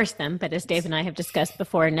can force them, but as Dave and I have discussed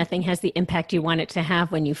before, nothing has the impact you want it to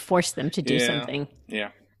have when you force them to do something.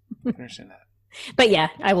 Yeah, I understand that. But yeah,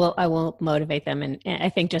 I will motivate them, and I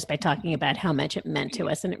think just by talking about how much it meant to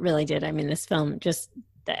us, and it really did. I mean, this film Dave,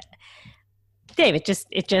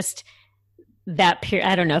 it just that period.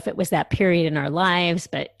 I don't know if it was that period in our lives,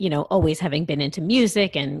 but always having been into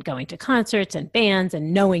music and going to concerts and bands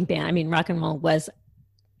and knowing band. I mean, rock and roll was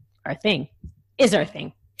our thing. Is our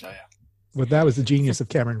thing. Oh yeah. Well, that was the genius of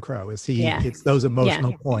Cameron Crowe, is he hits those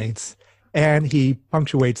emotional points, and he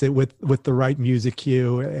punctuates it with the right music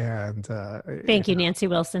cue. And thank you, Nancy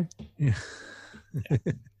Wilson.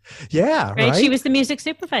 Yeah, right. She was the music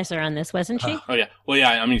supervisor on this, wasn't she? Oh yeah. Well,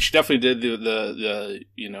 yeah. I mean, she definitely did the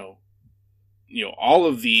all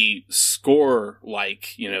of the score,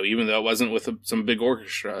 even though it wasn't with some big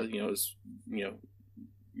orchestra, it was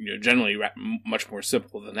generally much more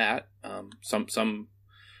simple than that. Some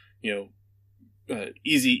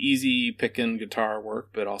easy picking guitar work,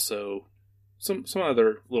 but also some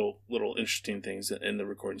other little interesting things in the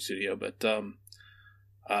recording studio. But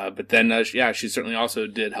then she certainly also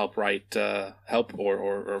did help write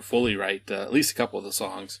or fully write at least a couple of the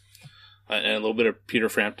songs, and a little bit of Peter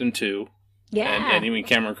Frampton too. Yeah, and even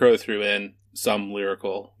Cameron Crowe threw in some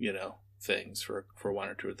lyrical things for one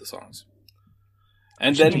or two of the songs.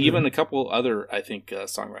 And then even a couple other, I think,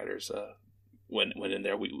 songwriters went in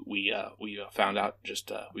there. We found out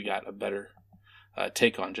we got a better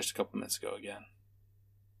take on just a couple minutes ago again.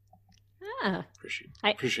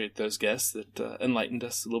 Appreciate those guests that enlightened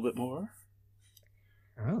us a little bit more.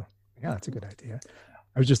 Oh, yeah, that's a good idea.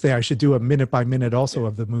 I was just saying I should do a minute by minute also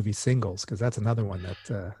of the movie Singles, because that's another one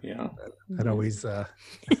that always I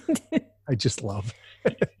just love.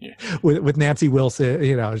 Yeah. with Nancy Wilson,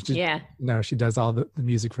 she does all the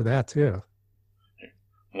music for that too.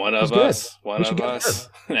 One of us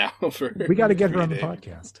now. We got to get her on the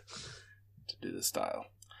podcast to do the style.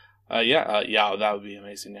 That would be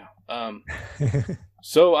amazing. Now,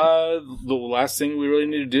 so the last thing we really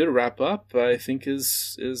need to do to wrap up, I think,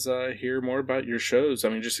 is hear more about your shows. I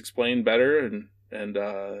mean, just explain better and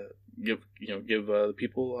give the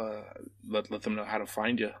people let them know how to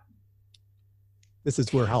find you. This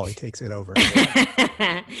is where Holly takes it over.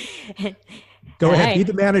 Go ahead, be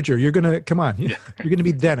the manager. You're gonna come on. You're gonna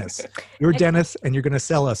be Dennis. You're Dennis, and you're gonna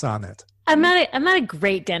sell us on it. I'm not a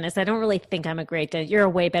great dentist. I don't really think I'm a great dentist. You're a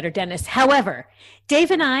way better dentist. However,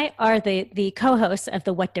 Dave and I are the co-hosts of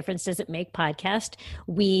the What Difference Does It Make podcast.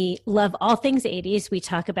 We love all things 80s. We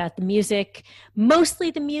talk about the music,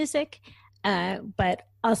 mostly the music, but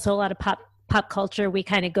also a lot of pop culture. We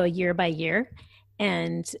kind of go year by year.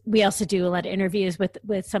 And we also do a lot of interviews with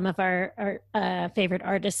some of our favorite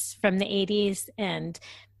artists from the 80s and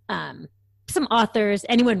some authors,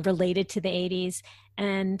 anyone related to the 80s.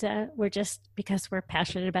 And we're just, because we're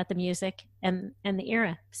passionate about the music and the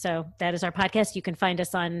era. So that is our podcast. You can find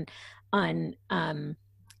us on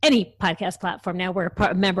any podcast platform now. We're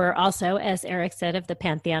a member also, as Eric said, of the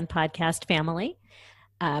Pantheon podcast family.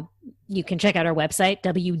 You can check out our website,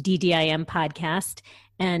 WDDIM Podcast,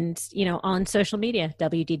 and, on social media,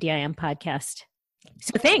 WDDIM Podcast.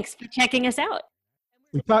 So thanks for checking us out.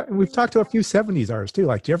 We've talked to a few 70s artists too,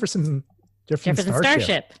 like Jefferson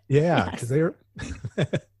Starship. Yeah, because they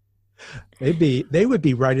would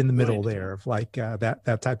be right in the middle there of like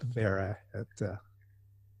that type of era.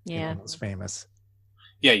 Most famous.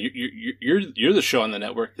 Yeah, you're the show on the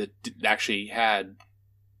network that actually had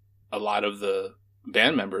a lot of the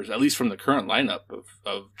band members, at least from the current lineup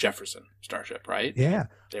of Jefferson Starship, right? Yeah.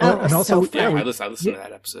 And also, I listened to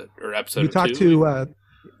that episode. We talked to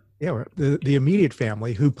the immediate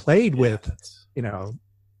family who played with you know,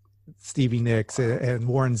 Stevie Nicks and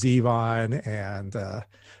Warren Zevon and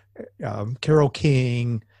Carole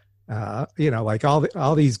King, you know, like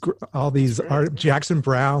all these Jackson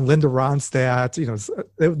Brown, Linda Ronstadt, you know,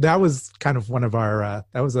 that was kind of one of our,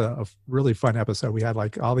 that was a really fun episode. We had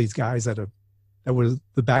like all these guys that was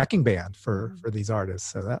the backing band for these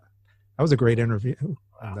artists. So that was a great interview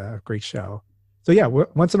and a great show. So yeah,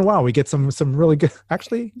 once in a while we get some really good,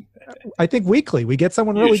 actually, I think weekly we get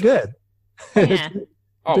someone really good. Yeah.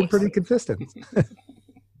 It's been pretty consistent.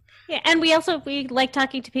 Yeah, and we like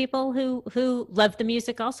talking to people who love the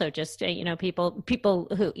music also, just you know, people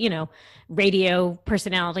who, you know, radio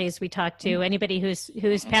personalities we talk to, anybody who's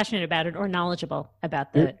passionate about it or knowledgeable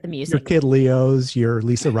about the music. Your Kid Leos, your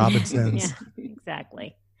Lisa Robinsons. Yeah,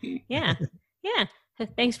 exactly. Yeah. Yeah.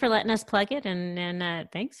 Thanks for letting us plug it, and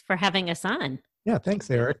thanks for having us on. Yeah, thanks,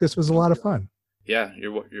 Eric. This was a lot of fun. Yeah,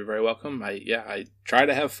 you're very welcome. I try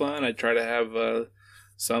to have fun. I try to have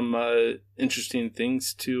some interesting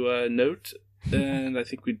things to note, and I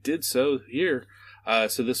think we did so here.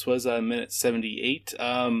 So this was minute 78.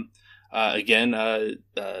 Again,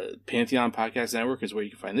 Pantheon Podcast Network is where you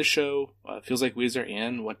can find this show, Feels Like Weezer,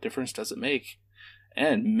 and What Difference Does It Make?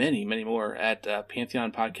 And many, many more at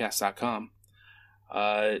pantheonpodcast.com.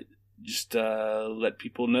 Just let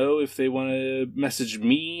people know if they want to message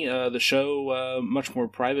me, the show, much more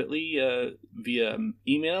privately via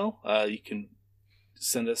email. You can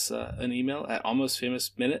send us an email at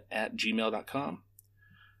almostfamousminute@gmail.com.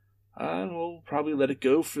 And we'll probably let it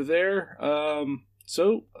go for there.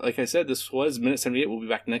 So, like I said, this was minute 78. We'll be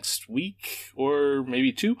back next week, or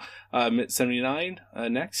maybe 2. Minute 79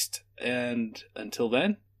 next. And until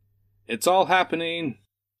then, it's all happening.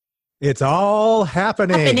 It's all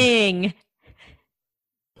happening.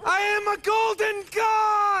 I am a golden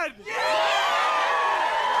god!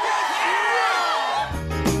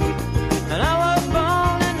 And I was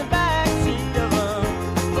born in the backseat of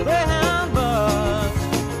a Greyhound bus,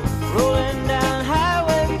 rolling down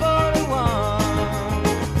Highway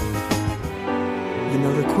 41. You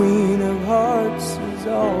know the Queen of Hearts is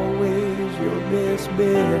always your best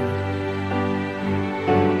bet.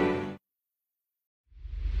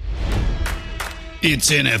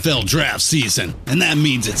 It's NFL draft season, and that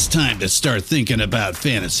means it's time to start thinking about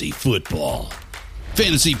fantasy football.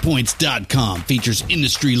 FantasyPoints.com features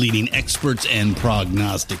industry-leading experts and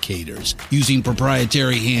prognosticators using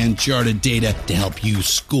proprietary hand-charted data to help you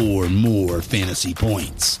score more fantasy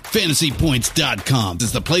points. FantasyPoints.com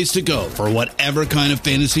is the place to go for whatever kind of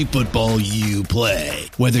fantasy football you play.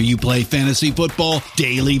 Whether you play fantasy football,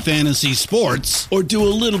 daily fantasy sports, or do a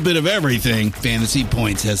little bit of everything, Fantasy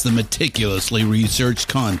Points has the meticulously researched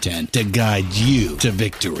content to guide you to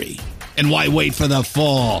victory. And why wait for the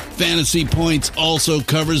fall? Fantasy Points also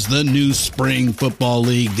covers the new spring football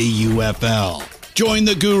league, the UFL. Join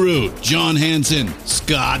the guru, John Hansen,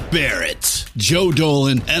 Scott Barrett, Joe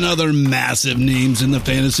Dolan, and other massive names in the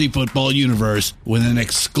fantasy football universe with an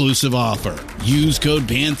exclusive offer. Use code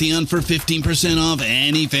Pantheon for 15% off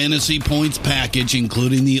any Fantasy Points package,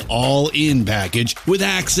 including the all-in package, with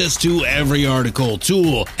access to every article,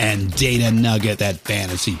 tool, and data nugget that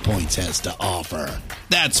Fantasy Points has to offer.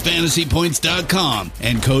 That's FantasyPoints.com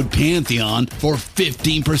and code Pantheon for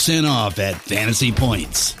 15% off at Fantasy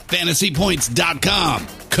Points. FantasyPoints.com,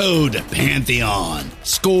 code Pantheon.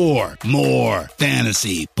 Score more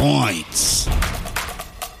fantasy points.